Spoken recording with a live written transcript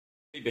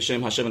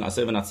بشم هشم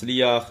نعصر و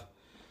نצליח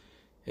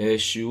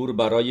שיעור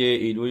برای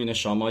عילוי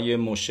نشامای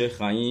مشه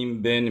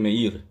خیم بن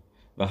מאיר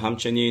و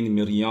همچنین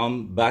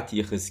مریام بت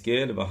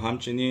یخزکل و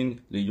همچنین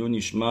لیلو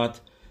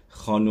نشمت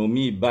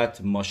خانومی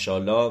بت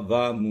ماشالا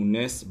و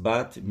مونس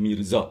بت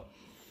میرزا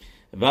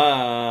و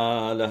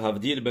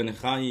لحفدیل بن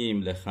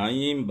خیم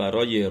لخیم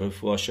برای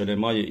رفوع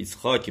شلمای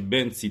ایسخاک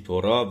بن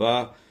ציפורה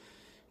و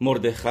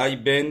مردخای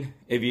بن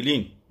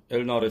اویلین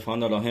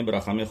النارفان اللهم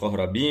برحمه خواه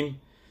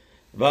ربیم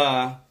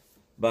و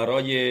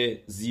برای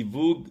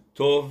زیووگ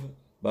توف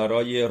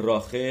برای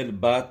راخل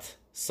بت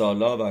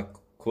سالا و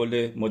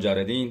کل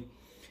مجردین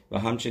و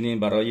همچنین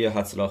برای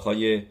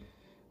حصلاخای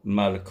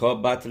ملکا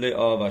بت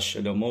لعا و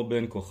شلمو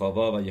بن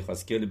کخاوا و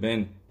یخزکل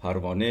بن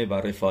پروانه و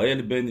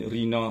رفائل بن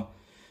رینا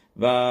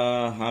و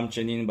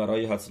همچنین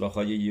برای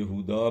حصلاخای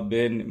یهودا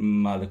بن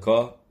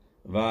ملکا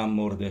و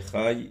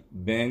مردخای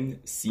بن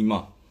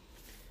سیما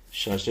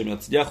شاشم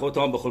یצליח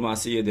אותם בכל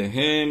מעשה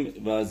ידיהם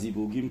و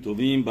זיווגים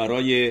טובים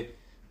برای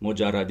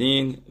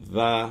مجردین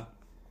و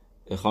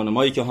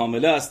خانمایی که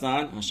حامله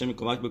هستن. هشم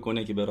کمک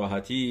بکنه که به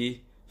راحتی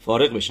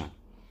فارغ بشن،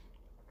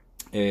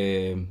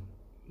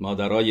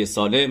 مادرای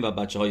سالم و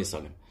بچه های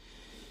سالم.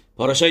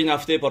 پاراشای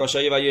نفته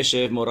پاراشای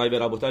ویشف مورای به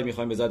ربوتای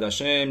میخوایم به زد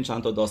هشم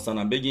چند تا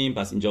داستانم بگیم،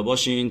 پس اینجا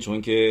باشین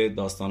چون که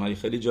داستانهای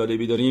خیلی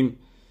جالبی داریم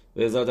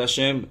به زد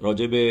هشم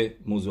راجع به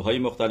موضوعهای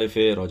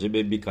مختلفه، راجع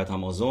به بیکت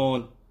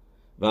آمازون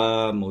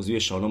و موضوع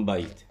شالوم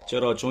بعید.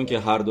 چرا؟ چون که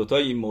هر دوتا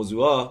این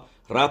موضوعا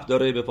ربط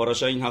داره به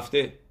پاراشای این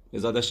هفته. به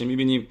زد هشم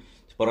میبینیم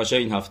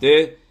پاراشای این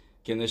هفته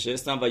که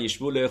نشستن و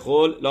یشبول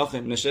خول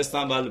لاخم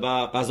نشستن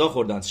و غذا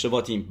خوردن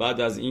شواتیم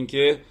بعد از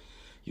اینکه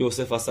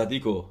یوسف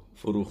صدیقو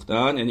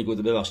فروختن، یعنی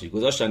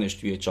گذاشتنش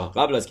توی چاه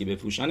قبل از که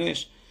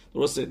بفروشنش.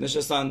 درست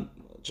نشستن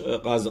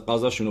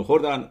غذاشونو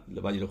خوردن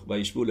و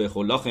یشبول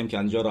خول لاخم که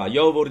اینجا رو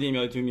عیا آوردیم،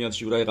 یادتون میاد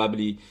شورای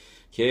قبلی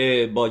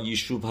که با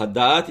یشوب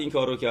هدت این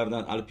کارو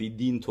کردن، الپی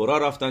دین تورا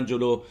رفتن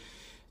جلو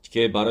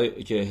که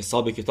برای که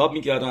حساب کتاب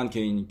میکردن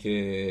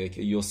که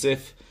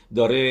یوسف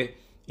داره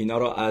اینا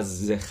رو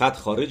از خط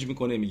خارج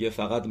میکنه، میگه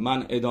فقط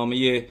من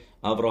ادامه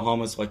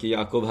ابراهام اسحاق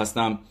یعقوب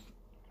هستم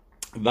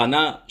و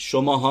نه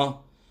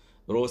شماها.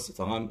 درست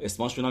هم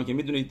اسمشون هم که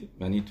میدونید،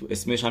 یعنی تو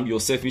اسمش هم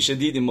یوسف میشه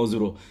دید این موضوع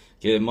رو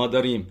که ما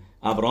داریم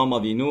ابراهام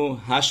آوینو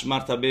 8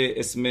 مرتبه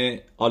اسم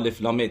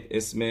الف لامد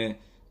اسم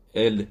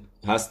ال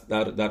هست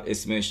در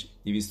اسمش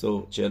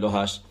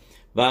 248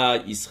 و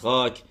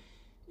اسحاق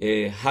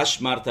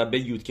 8 مرتبه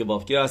یود که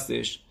واو که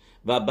هستش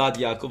و بعد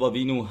یعقوب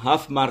آوینو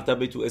 7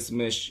 مرتبه تو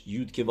اسمش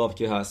یود که واو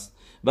که هست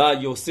و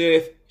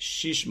یوسف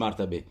 6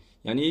 مرتبه.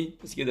 یعنی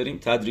پس که داریم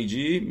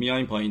تدریجی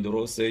میایم پایین.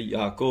 درسته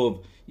یعقوب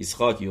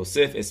اسحاق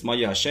یوسف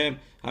اسمای هشم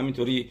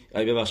همینطوری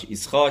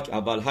اسحاق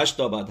اول 8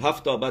 تا بعد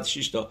 7 تا بعد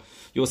 6 تا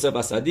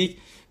یوسف صدیق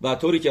و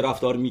طوری که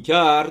رفتار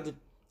میکرد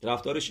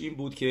رفتارش این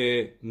بود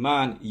که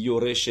من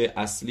یورش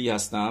اصلی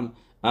هستم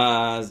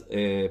از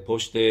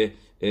پشت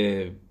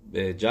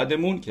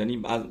جدمون،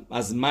 یعنی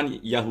از من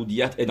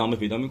یهودیت ادامه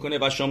پیدا میکنه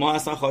و شما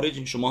هستن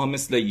خارجین، شما ها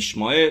مثل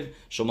اشمائیل،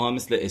 شما ها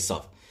مثل عیسی.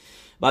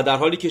 و در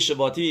حالی که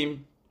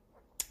شباتیم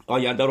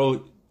آینده رو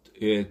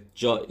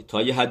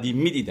تا یه حدی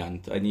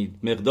میدیدن، یعنی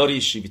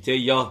مقداری شیبته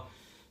یا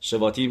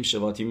شباتیم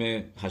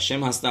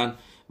هشم هستن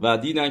و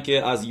دیدن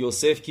که از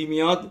یوسف کی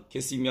میاد؟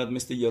 کسی میاد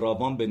مثل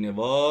یرابام به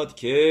نواد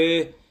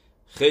که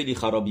خیلی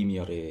خرابی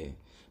میاره.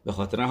 به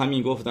خاطر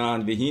همین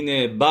گفتن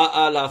بهین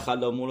بعل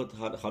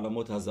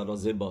خلاموت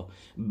هزلازه با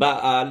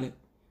بعل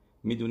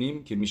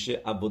میدونیم که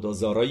میشه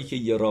عبدالزارایی که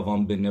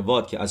یراوان به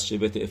نواد که از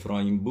شبت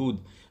افرایم بود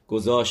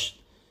گذاشت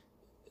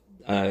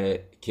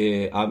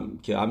که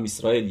ام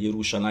اسرائیل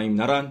یروشلایم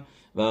نرن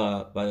و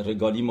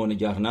رگالیمو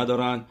نگه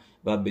ندارن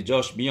و به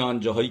جاش بیان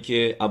جاهایی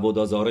که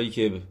عبدالزارایی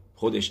که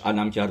خودش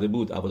علم کرده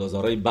بود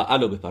عبدالزارای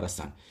بعل رو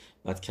بپرستن.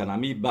 بعد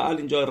کلمه بعل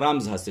اینجا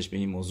رمز هستش به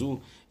این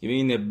موضوع که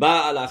این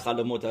بعل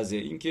خلموت از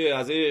این که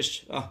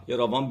ازش یه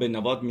راوان به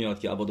نواد میاد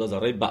که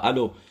عبدالزارای بعل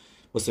رو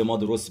واسه ما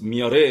درست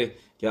میاره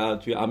که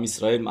توی ام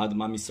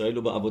اسرائیل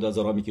رو به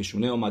عبدالزارا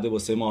میکشونه، اومده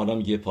واسه ما حالا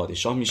میگه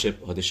پادشاه میشه،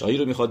 پادشاهی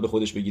رو میخواد به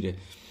خودش بگیره.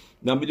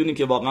 ما بدونیم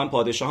که واقعا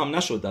پادشاه هم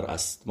نشد در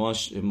اصل.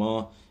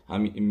 ما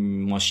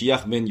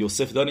ماشیخ بن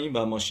یوسف داریم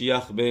و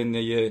ماشیخ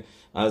بن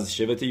از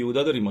شبت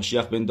یهودا داریم،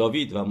 ماشیخ بن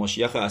داوید و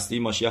ماشیخ اصلی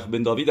ماشیخ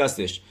بن داوید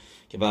هستش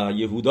که و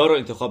یهودا رو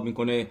انتخاب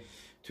میکنه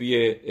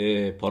توی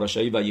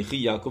پاراشای ویخی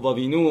یعقوب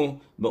آوینو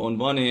به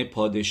عنوان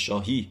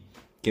پادشاهی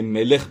که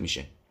ملخ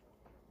میشه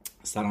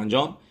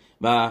سرانجام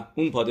و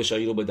اون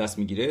پادشاهی رو به دست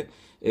میگیره.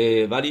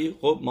 ولی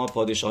خب ما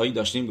پادشاهی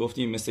داشتیم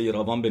گفتیم مثل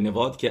یراوان به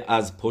نواد که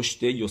از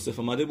پشت یوسف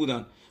اومده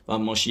بودن و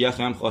ماشیخ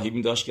هم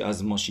خواهیم داشت که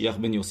از ماشیخ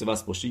بن یوسف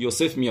از پشت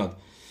یوسف میاد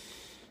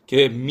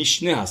که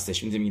میشنه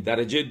هستش، میدونی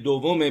درجه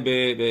دوم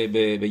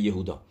به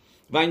یهودا.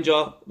 و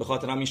اینجا به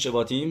خاطر همین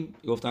شباتیم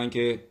گفتن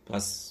که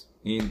پس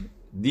این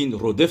دین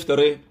رودف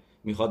داره،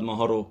 میخواد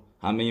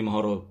همه ماها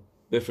رو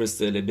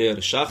بفرسته لبر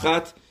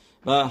شخت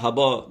و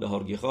هبا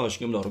لهارگیخا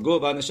هاشکم لارگو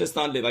و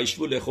نشستن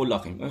لویشبو لخول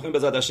لاخیم. میخوایم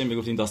بذات هشم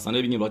بگفتیم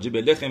داستانه بگیم راجع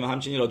به لخم و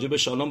همچنین راجع به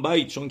شالوم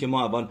بعید، چون که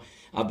ما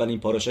اولین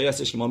پاراشایی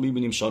هستش که ما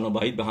میبینیم شالوم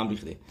بعید به هم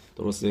ریخته.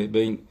 درسته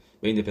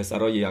بین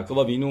پسرای یعقوب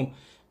و وینو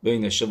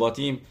بین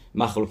شباتیم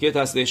مخلوقیت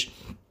هستش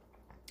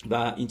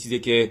و این چیزی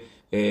که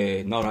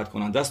ناراحت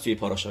کننده است توی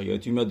پاراشا.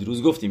 یادتون میاد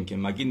دیروز گفتیم که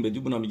مگین به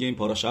دوبنا میگه این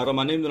پاراشا رو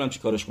من نمیدونم چی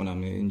کارش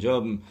کنم،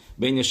 اینجا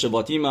بین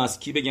شباتیم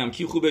است، کی بگم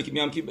کی خوبه،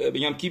 کی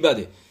بگم کی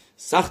بده.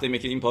 سخته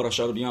میگه این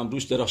پاراشا رو بیام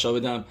روش دراشا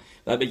بدم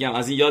و بگم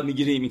از این یاد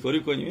میگیریم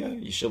میکاری کنیم.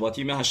 این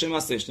شباتیم هشم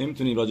هستش،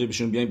 نمیتونیم راجع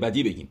بهشون بیایم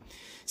بدی بگیم.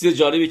 چیز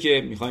جالبی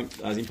که میخوایم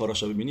از این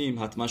پاراشا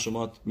ببینیم، حتما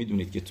شما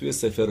میدونید که توی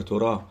سفر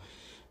تورا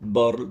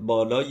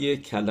بالای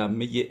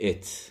کلمه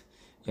ات،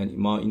 یعنی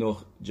ما اینو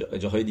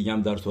جاهای دیگه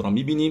هم در تورا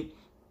میبینیم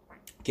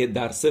که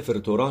در سفر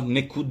تورا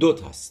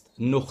نکودوت هست،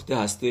 نقطه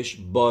هستش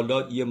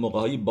بالای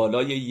موقعی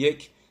بالای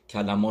یک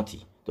کلماتی.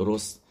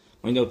 درست؟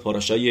 ما اینو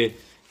پاراشای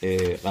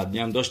قبلی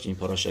هم داشتیم،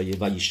 پاراشای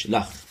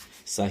ویشلخ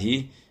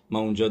صحیح، ما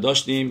اونجا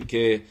داشتیم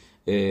که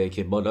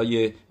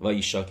بالای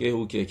ویشاکه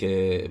او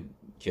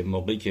که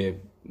موقعی که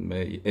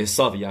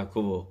عیسی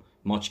یعقوب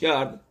ماچ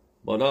کرد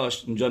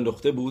بالاش اونجا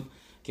نقطه بود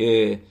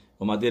که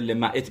اومده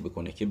لمعت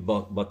بکنه که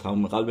با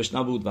تمام قلبش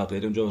نبود و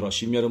غیره. اونجا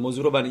راشی میاره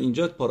موضوع رو. ولی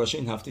اینجا پاراشه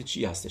این هفته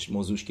چی هستش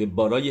موضوعش؟ که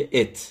بالای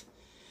ات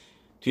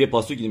توی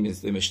پاسوکی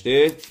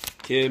نوشته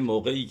که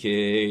موقعی که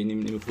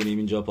نمیخونیم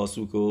اینجا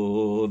پاسوک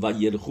و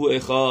یلخو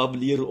اخاب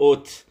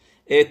لیرئوت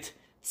ات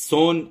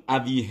سون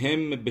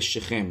اویهم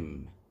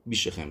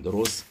بشخم.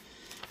 درست؟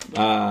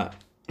 و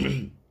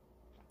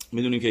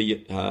میدونیم که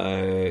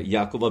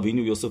یعقوب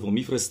وینو یوسف رو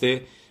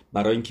میفرسته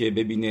برای اینکه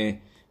ببینه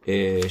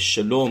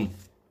شلوم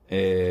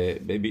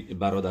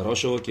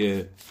برادراشو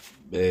که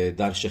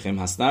در شخم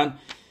هستن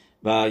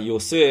و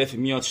یوسف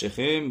میاد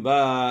شخم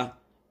و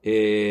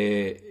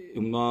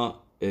اونا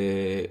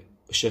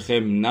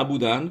شخم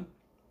نبودن.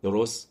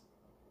 درست؟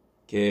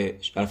 که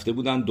رفته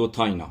بودن دو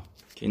تاینا،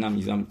 که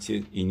اینم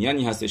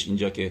یعنی هستش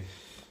اینجا که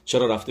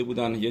چرا رفته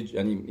بودن،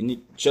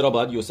 یعنی چرا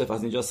باید یوسف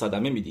از اینجا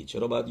صدمه میدید،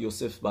 چرا باید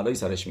یوسف بالای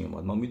سرش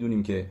میومد. ما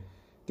میدونیم که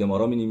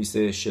گمارا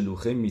مینویسه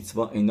شلوخه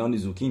میتوا اینان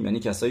زوکیم، یعنی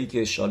کسایی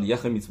که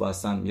شالیخ میتوا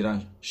هستن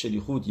میرن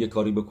شلیخوت یه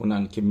کاری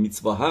بکنن که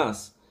میتوا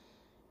هست،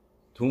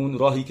 تو اون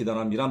راهی که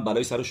دارن میرن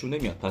بالای سرشون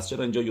نمیاد. پس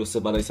چرا اینجا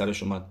یوسف بالای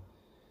سرش اومد؟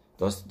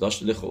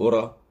 داشت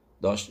لخورا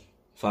داشت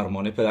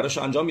فرمان پدرش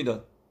انجام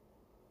میداد.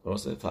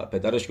 درسته؟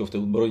 پدرش گفته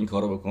بود برو این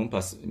کارو بکن،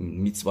 پس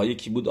میتوایی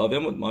کی بود؟ آوه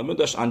محمد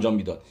داشت انجام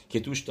میداد که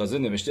توش تازه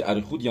نوشته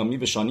اریخود یامی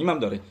به شانیم هم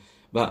داره.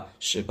 و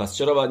پس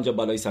چرا باید اینجا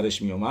بالای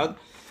سرش میومد؟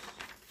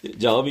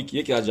 جوابی که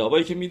یکی از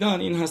جوابایی که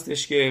میدن این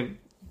هستش که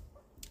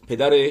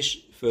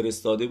پدرش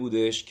فرستاده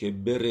بودش که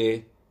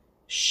بره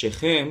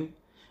شخم،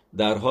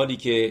 در حالی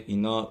که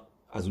اینا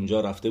از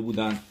اونجا رفته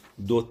بودن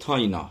دو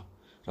تاینا،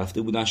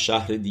 رفته بودن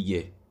شهر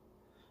دیگه.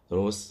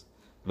 درست؟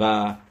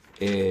 و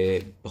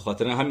به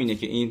خاطر همینه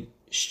که این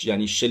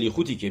یعنی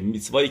شلیخوتی که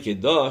میتوایی که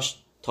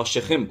داشت تا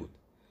شخم بود،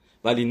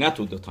 ولی نه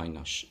تو دو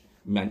تایناش.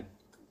 من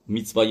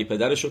میتوای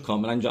پدرش رو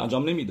کاملا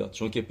انجام نمیداد،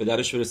 چون که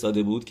پدرش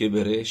فرستاده بود که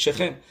بره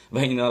شخم و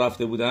اینا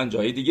رفته بودن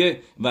جای دیگه.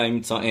 و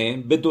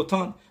امتائم به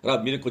دوتان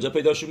رب میره کجا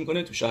پیداشو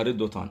میکنه؟ تو شهر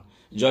دوتان،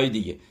 جای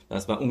دیگه.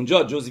 پس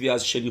اونجا جزوی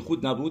از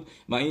شلیخوت نبود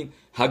و این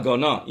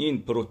هگانا،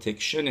 این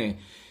پروتکشن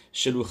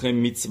شلوخ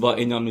میتوا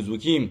اینا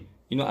مزوکیم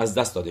اینو از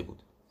دست داده بود.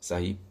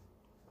 صحیح؟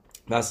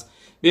 پس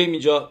بیاییم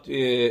اینجا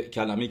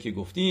کلمه‌ای که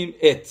گفتیم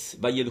ات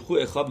و یلخو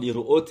اخاب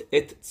لیرؤت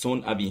ات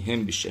سون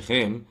ابیهم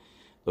بشخم.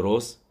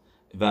 درست؟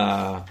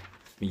 و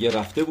میگه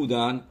رفته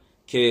بودن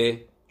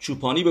که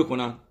چوپانی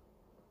بکنن،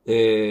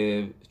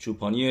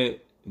 چوپانی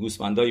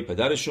گوسفندای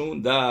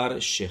پدرشون در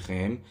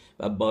شخم.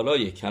 و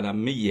بالای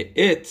کلمه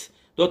ات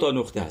دو تا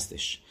نقطه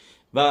هستش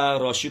و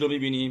راشی رو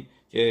میبینیم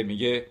که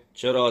میگه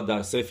چرا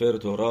در سفر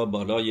تورا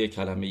بالای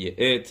کلمه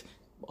ات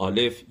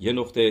الف یه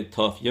نقطه،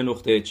 تاف یه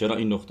نقطه، چرا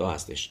این نقطه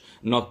هستش؟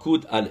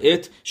 ناکود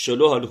الات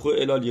شلو هلخو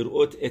الال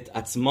یرؤت ات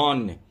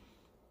اتمان.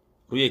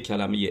 روی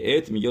کلمه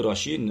ات میگه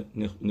راشی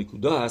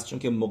نکودا هست، چون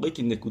که موقعی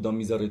که نکودا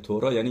میذاره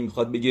تورا یعنی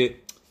میخواد بگه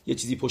یه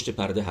چیزی پشت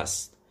پرده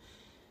هست،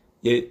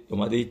 یه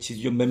اومده یه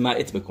چیزی رو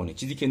ممعت بکنه،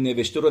 چیزی که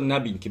نوشته رو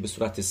نبین که به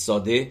صورت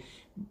ساده.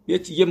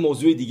 یه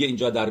موضوع دیگه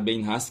اینجا در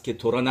بین هست که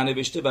تورا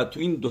ننوشته و تو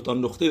این دوتا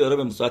نقطه داره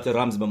به صورت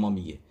رمز به ما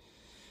میگه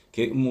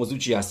که اون موضوع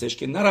چی هستش.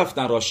 که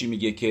نرفتن راشی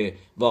میگه که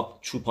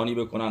چوپانی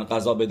بکنن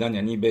غذا بدن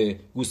یعنی به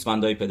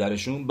گوسفندای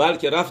پدرشون،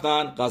 بلکه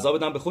رفتن غذا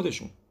بدن به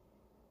خودشون.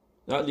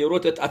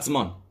 لیروت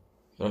اتمان،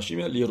 راشی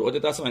میگه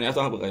لیروت اتمان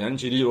یعنی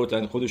چی؟ لیروت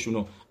یعنی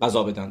خودشونو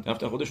غذا بدن،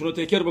 رفتن خودشونو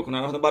تکر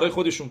بکنن، رفتن برای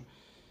خودشون.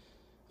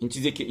 این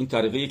چیزی که این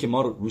طریقیه که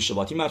ما رو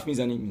شباتی حرف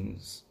میزنیم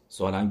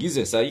سوال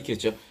انگیزه. صحیح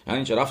که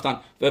یعنی چه رفتن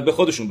به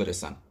خودشون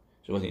برسن؟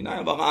 شباتی نه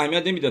واقعا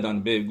اهمیت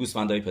نمیدادن به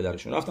گوسفندای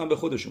پدرشون، رفتن به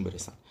خودشون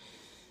برسن.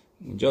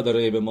 اینجا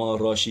داره به ما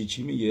راشی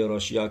چی میگه؟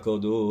 راشی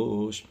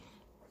اکادوش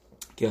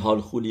که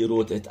حال خولی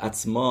روت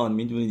اتمان،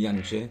 میدونید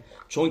یعنی چه؟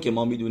 چون که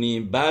ما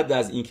میدونیم بعد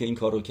از اینکه این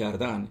کارو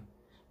کردن،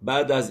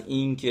 بعد از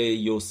اینکه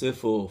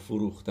یوسف رو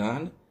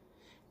فروختن،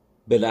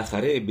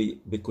 بالاخره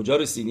به کجا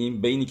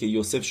رسیدیم؟ به اینی که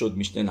یوسف شد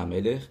میشنه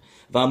نملخ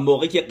و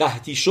موقعی که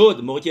قحطی شد،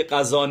 موقعی که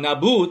غذا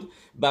نبود،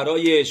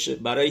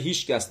 برای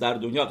هیچ کس در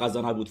دنیا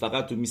غذا نبود،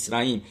 فقط تو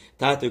مصرعیم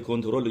تحت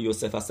کنترل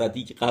یوسف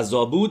صدیق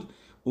غذا بود.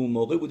 اون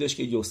موقع بودش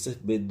که یوسف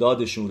به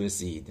دادشون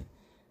رسید.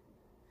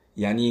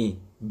 یعنی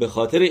به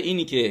خاطر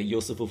اینی که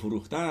یوسف رو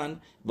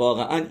فروختن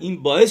واقعا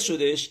این باعث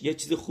شدش یه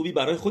چیز خوبی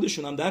برای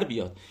خودشون هم در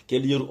بیاد که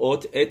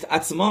لیرعوت ات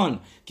اتمان،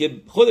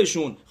 که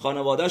خودشون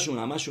خانوادهشون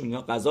همشون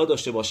یا غذا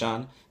داشته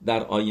باشن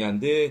در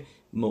آینده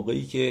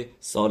موقعی که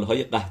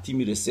سالهای قحطی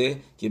میرسه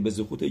که به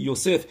سقوط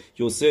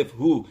یوسف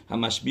هو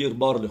همش بیر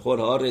بار لخور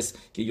هارس،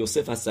 که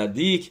یوسف از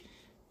صدیق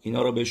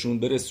اینا رو بهشون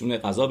برسونه،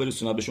 غذا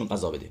برسونه، بهشون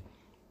غذا بده.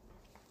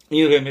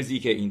 این رمزی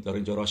که این داره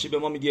اینجا راشی به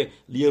ما میگه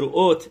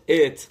لیرعوت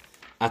ات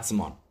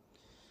اتمان.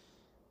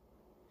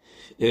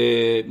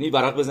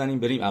 ورق بزنیم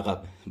بریم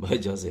عقب، با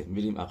اجازه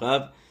میریم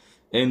عقب.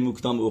 این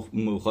مکتام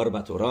مخار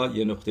بطورا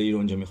یه نقطه ای رو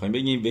اونجا میخوایم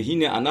بگیم.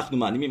 بهینه انخنو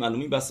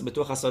معلومی بس به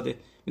تو خساده.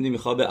 میدونیم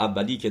خواب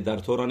اولی که در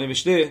تورا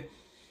نوشته،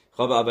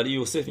 خواب اولی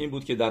یوسف این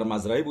بود که در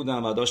مزرعه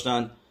بودن و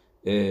داشتن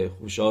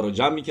خوشه ها رو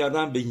جمع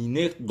میکردن.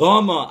 بهینه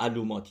قاما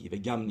علوماتی و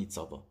گم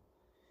نیتسابا،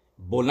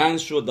 بلند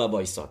شد و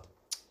وایساد.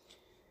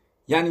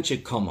 یعنی چه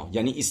کاما؟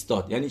 یعنی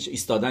ایستاد، یعنی چه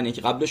ایستادن؟ یعنی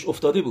که قبلش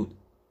افتاده بود.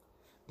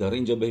 داره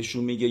اینجا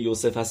بهشون میگه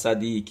یوسف از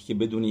صدیق که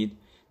بدونید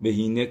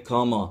بهینه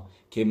کاما،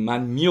 که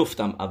من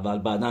میافتم اول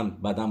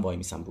بعدم وای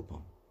میسم رو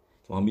پام.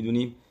 ما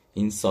میدونیم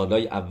این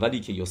سالای اولی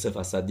که یوسف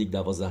از صدیق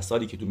 12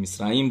 سالی که تو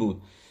مصرعیم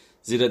بود،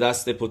 زیر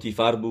دست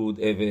پوتیفر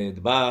بود،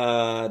 عبد،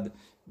 بعد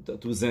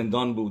تو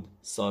زندان بود.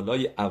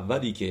 سالای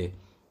اولی که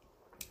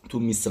تو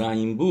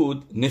مصرعیم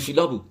بود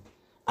نفیلا بود،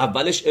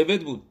 اولش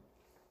عبد بود،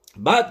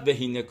 بعد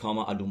بهینه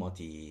کاما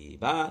علوماتی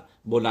و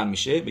بلند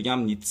میشه. بگم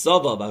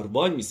نیتساوا و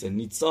وای میسه.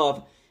 نیتساو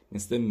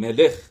مثل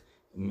ملخ،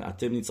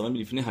 عتب نیتساو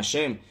میلیفنه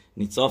هشم،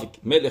 نیتساو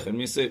ملخ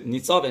مثل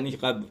نیتساو یعنی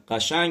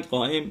قشنگ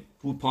قائم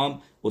رو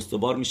پام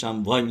استوار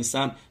میشم، وای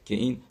میسم، که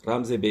این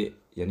رمز به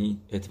یعنی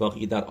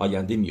اتفاقی در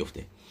آینده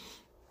میفته.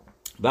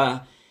 و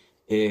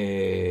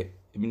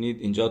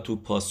ببینید اینجا تو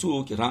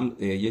پاسوک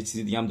یه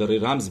چیزی دیگه هم داره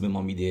رمز به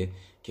ما میده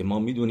که ما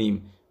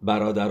میدونیم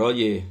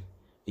برادرای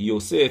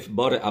یوسف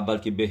بار اول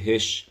که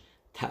بهش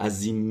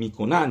تعظیم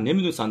میکنن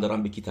نمیدونستن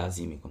دارن به کی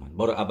تعظیم میکنن.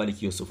 بار اولی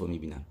که یوسف رو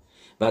میبینن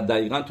و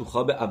دقیقاً تو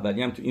خواب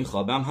اولی هم تو این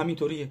خواب هم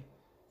همینطوریه.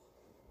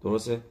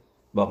 درسته؟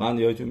 واقعا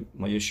یادتون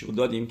ما یه شعور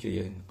دادیم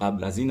که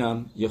قبل از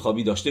اینم یه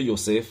خوابی داشته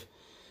یوسف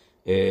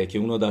که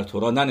اونو در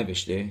تورا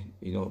ننوشته.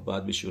 اینو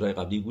باید به شعورهای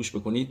قبلی گوش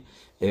بکنید.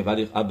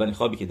 ولی اولین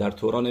خوابی که در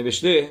تورا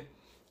نوشته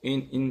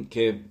این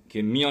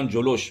که میان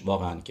جلوش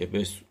واقعا که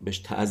بهش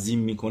تعظیم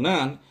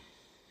میکنن،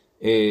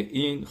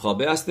 این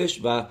خوابه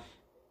هستش و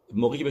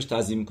موقعی که بهش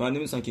تعظیم میکنن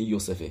نمیدونن که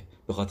یوسفه.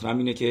 به خاطر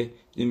همینه که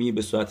میگه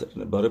به صورت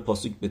برای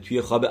پاسوک به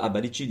توی خواب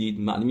اولی چی دید؟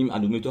 معلومیم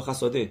علومی تو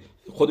خساده.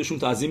 خودشون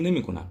تعظیم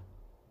نمیکنن.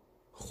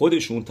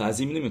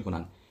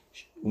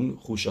 اون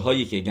خوشه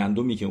هایی که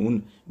گندمی که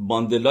اون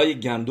باندلای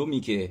گندمی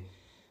که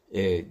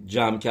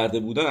جمع کرده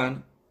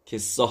بودن که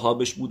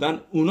صاحبش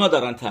بودن، اونا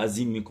دارن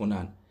تعظیم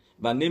میکنن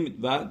و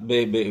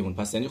به اون،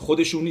 پس یعنی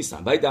خودشون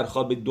نیستن. ولی در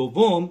خواب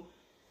دوم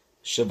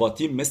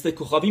شواتی مثل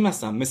کوخاویم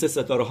هستن، مثل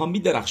ستاره ها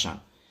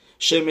میدرخشن.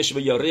 شمش و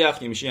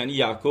یاریخ میشه یعنی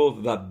یعقوب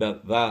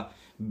و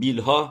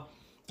بیلها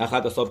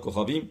اخد اصار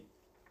کوخاویم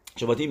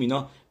شواتی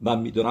اینا و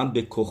میدونن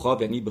به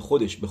کوخاو یعنی به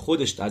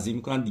خودش تعظیم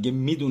میکنن دیگه،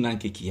 میدونن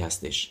که کی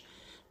هستش.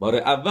 بار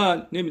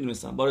اول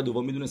نمیدونستن، بار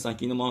دوم میدونستن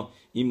که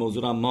این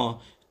موضوع رو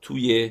ما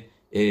توی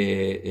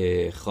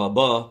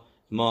خوابا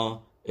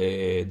ما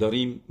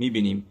داریم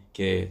میبینیم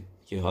که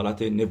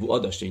حالت نبوعا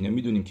داشته. اینا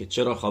میدونیم که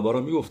چرا خوابا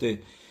رو میگفته.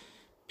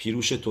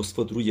 پیروش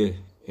توسفوت روی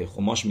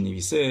خماش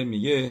مینویسه،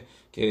 میگه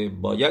که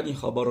باید این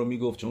خوابا رو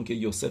میگفت چون که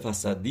یوسف از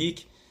صدیق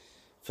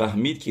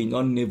فهمید که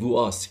اینا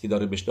نبوعاست که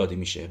داره بهش داده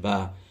میشه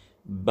و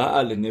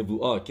بعل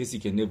نبوعا، کسی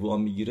که نبوعا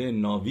میگیره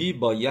ناوی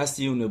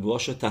بایستی اون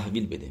نبوعاشو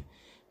تحویل بده،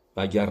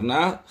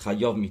 وگرنه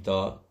خیاب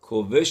میتا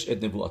کووش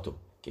اد نبوعاتو،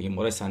 که این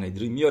مورد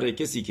سندری میاره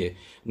کسی که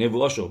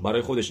نبوعاشو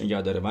برای خودش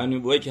نگه داره و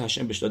نبوعی که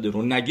هشم بهش داده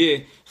رو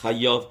نگه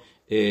خیاب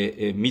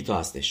میتا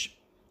هستش.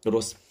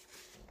 درست؟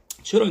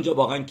 چرا اینجا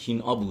واقعا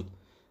کینعا بود؟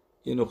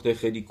 یه نقطه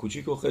خیلی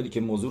کوچیک و خیلی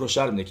که موضوع رو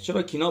شرح میده که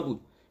چرا کینعا بود.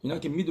 اینا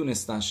که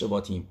میدونستن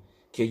شباتیم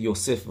که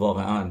یوسف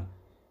واقعا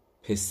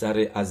پسر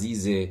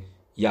عزیز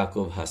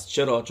یعقوب هست.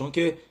 چرا؟ چون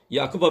که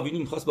یعقوب آوینو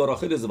میخواست با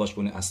راخل ازدواج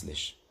کنه.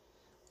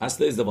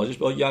 اصل ازدواجش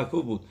با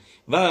یعقوب بود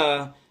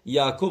و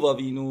یعقوب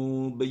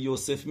آوینو به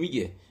یوسف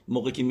میگه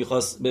موقعی که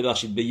میخواست،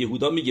 به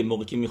یهودا میگه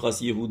موقعی که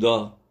میخواست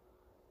یهودا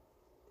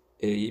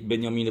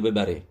بنیامین رو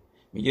ببره،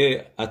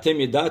 میگه اتم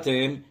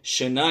یداتم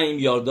شنایم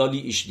یاردالی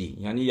ایشلی،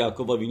 یعنی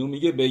یعقوب آوینو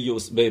میگه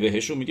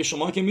بهشون میگه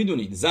شما که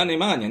میدونید زن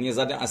من، یعنی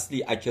زن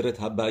اصلی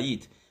اکرت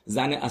هبایت،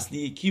 زن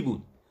اصلی کی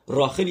بود؟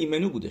 راخل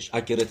ایمنو بودش.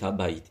 اکرت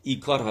هبایت،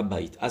 ایکار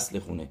هبایت، اصل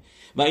خونه.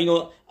 و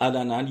اینو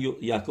علنا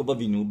یعقوب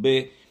آوینو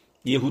به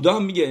یهودا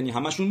هم میگه، یعنی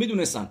همشون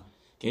میدونستن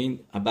که این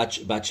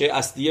بچه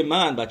اصلی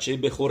من، بچه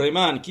بخور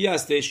من کی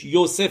هستش؟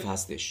 یوسف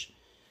هستش.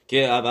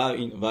 که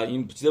و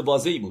این چیز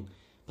واضحی بود.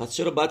 پس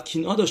چرا باید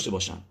کینعا داشته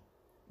باشن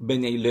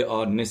بین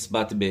لئا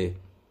نسبت به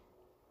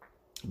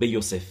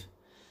یوسف؟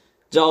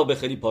 جواب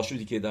خیلی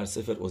پاشوتی که در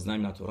سفر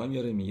ازنیم نتورا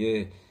میاره،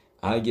 میگه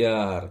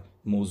اگر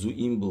موضوع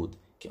این بود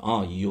که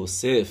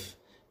یوسف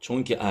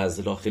چون که از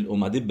راخل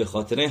اومده به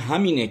خاطر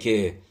همینه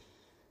که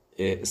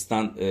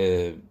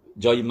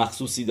جای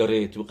مخصوصی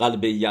داره تو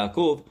قلب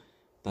یعقوب،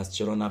 پس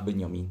چرا نه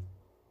بنیامین؟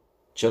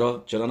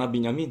 چرا نه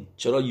بنیامین؟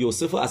 چرا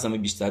یوسف رو از همه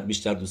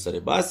بیشتر دوست داره؟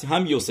 بس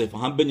هم یوسف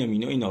هم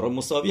بنیامین و اینا رو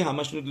مساوی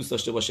همشون رو دوست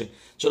داشته باشه.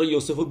 چرا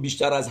یوسف رو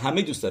بیشتر از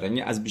همه دوست داره؟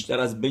 یعنی از بیشتر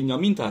از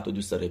بنیامین تا حتی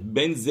دوست داره.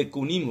 بن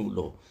زکونی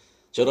مولو.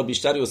 چرا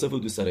بیشتر یوسف رو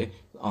دوست داره؟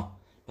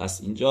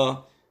 پس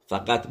اینجا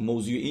فقط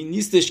موضوع این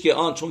نیستش که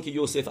چون که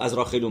یوسف از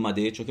راخل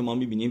اومده، چون که ما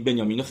میبینیم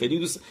بنیامین خیلی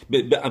دوست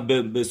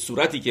به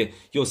صورتی که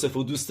یوسف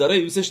رو دوست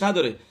داره دوستش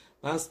نداره.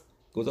 پس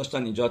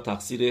گذاشتن اینجا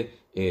تقصیر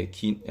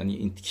یعنی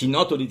این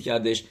کینا تولید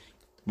کردش،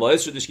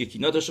 باعث شدش که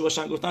کینا داشته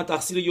باشن. گفتن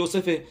تقصیر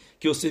یوسفه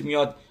که یوسف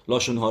میاد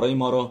لاشون‌هارای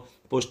ما رو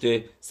پشت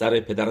سر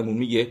پدرمون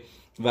میگه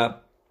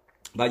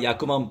و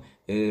یعقوب هم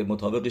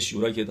مطابق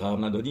شورایی که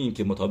قرار ندادیم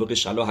که مطابق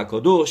شلا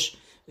حکادوش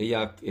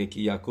که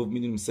یعقوب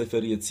میدونیم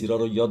سفر یتیرا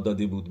رو یاد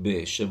داده بود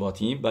به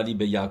شباتیم، ولی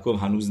به یعقوب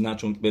هنوز نه،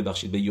 چون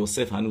به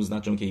یوسف هنوز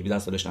نه، چون که 17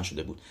 سالش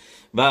نشده بود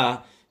و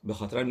به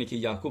خاطر اینه که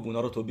یعقوب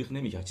اونا رو توبیخ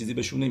نمیکرد، چیزی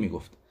بهشون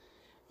نمیگفت.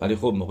 ولی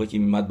خب موقعی که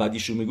میمد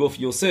بعدیشون میگفت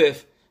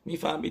یوسف،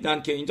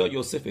 میفهمیدن که اینجا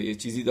یوسف یه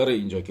چیزی داره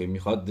اینجا که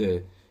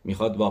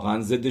میخواد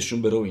واقعا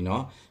ضدشون بره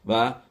اینا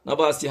و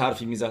نباید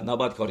حرفی میزد،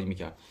 نباید کاری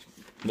میکرد.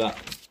 و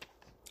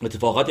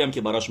اتفاقاتی هم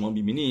که براش ما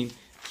میبینیم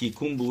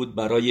کیکون بود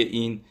برای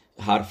این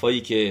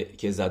حرفایی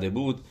که زده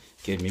بود،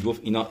 که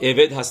میگفت اینا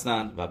عبد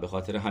هستن و به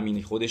خاطر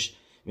همین خودش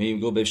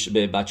میگه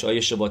به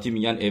بچهای شباتی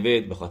میگن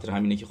عبد، به خاطر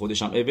همینه که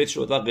خودش هم عبد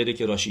شد و غیره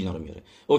که راشی اینا رو میاره.